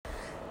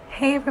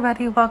Hey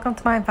everybody, welcome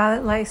to my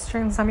Violet Light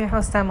Streams. I'm your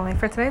host Emily.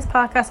 For today's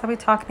podcast, I'll be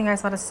talking to you guys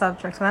about a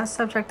subject, and that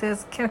subject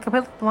is, can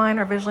completely blind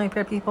or visually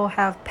impaired people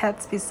have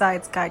pets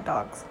besides guide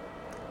dogs?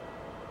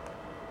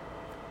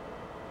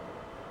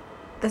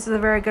 This is a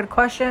very good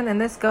question, and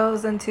this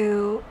goes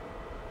into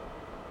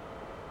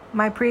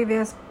my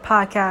previous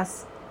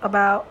podcast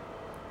about,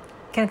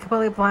 can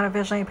completely blind or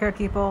visually impaired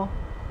people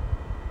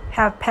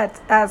have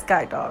pets as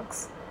guide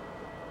dogs?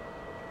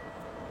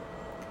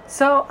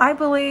 So I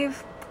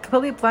believe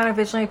completely blind or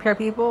visually impaired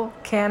people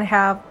can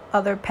have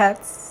other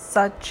pets,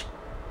 such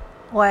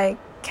like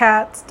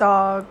cats,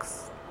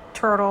 dogs,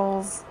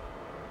 turtles,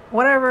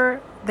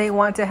 whatever they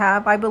want to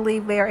have. I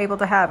believe they are able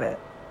to have it,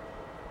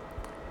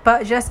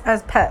 but just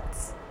as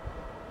pets.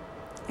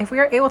 If we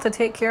are able to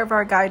take care of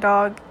our guide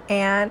dog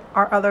and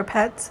our other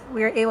pets,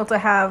 we are able to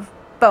have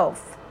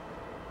both.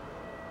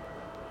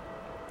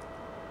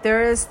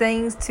 There is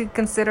things to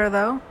consider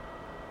though.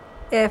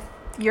 If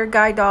your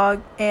guide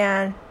dog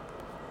and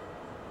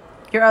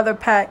your other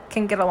pet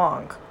can get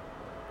along.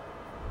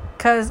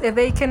 Because if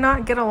they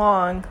cannot get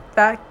along,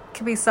 that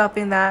could be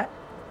something that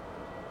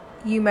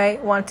you may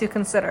want to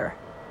consider.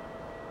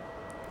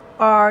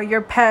 Are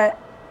your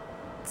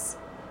pets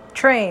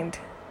trained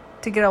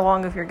to get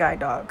along with your guide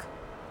dog?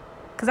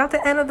 Because at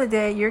the end of the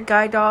day, your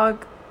guide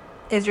dog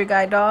is your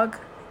guide dog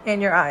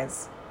in your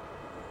eyes.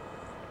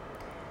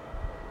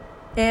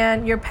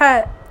 And your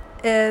pet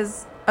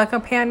is a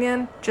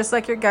companion just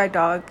like your guide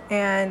dog,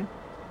 and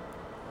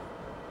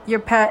your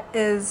pet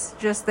is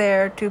just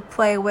there to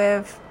play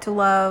with, to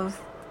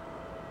love.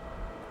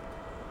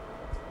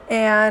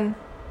 And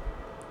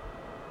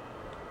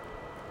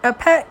a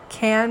pet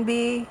can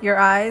be your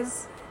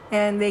eyes,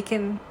 and they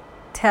can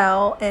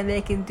tell and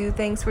they can do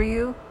things for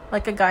you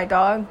like a guide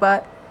dog,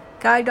 but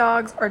guide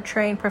dogs are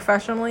trained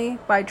professionally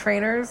by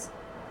trainers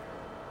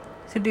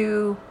to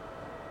do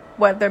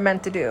what they're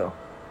meant to do,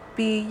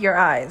 be your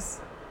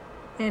eyes,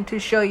 and to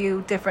show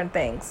you different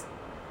things.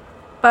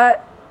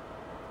 But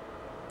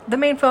the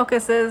main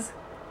focus is,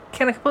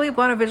 can a completely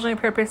blind or visually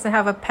impaired person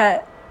have a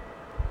pet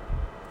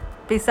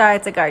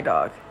besides a guide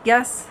dog?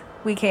 Yes,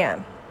 we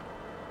can.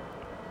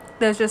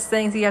 There's just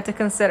things you have to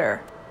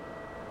consider.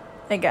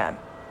 Again,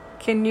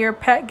 can your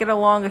pet get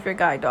along with your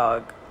guide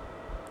dog?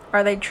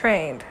 Are they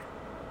trained?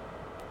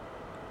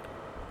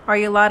 Are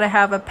you allowed to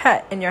have a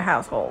pet in your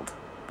household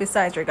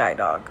besides your guide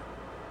dog?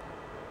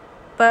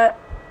 But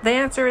the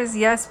answer is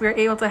yes, we're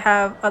able to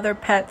have other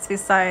pets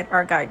beside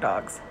our guide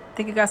dogs.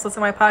 Thank you guys for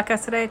listening to my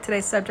podcast today.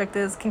 Today's subject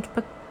is, can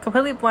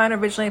completely blind or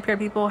visually impaired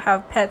people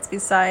have pets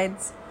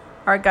besides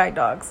our guide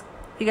dogs?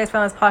 If you guys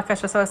found this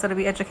podcast just so I said to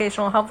be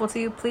educational and helpful to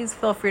you, please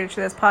feel free to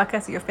share this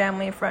podcast with your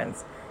family and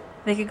friends.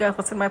 Thank you guys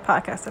for listening to my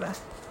podcast today.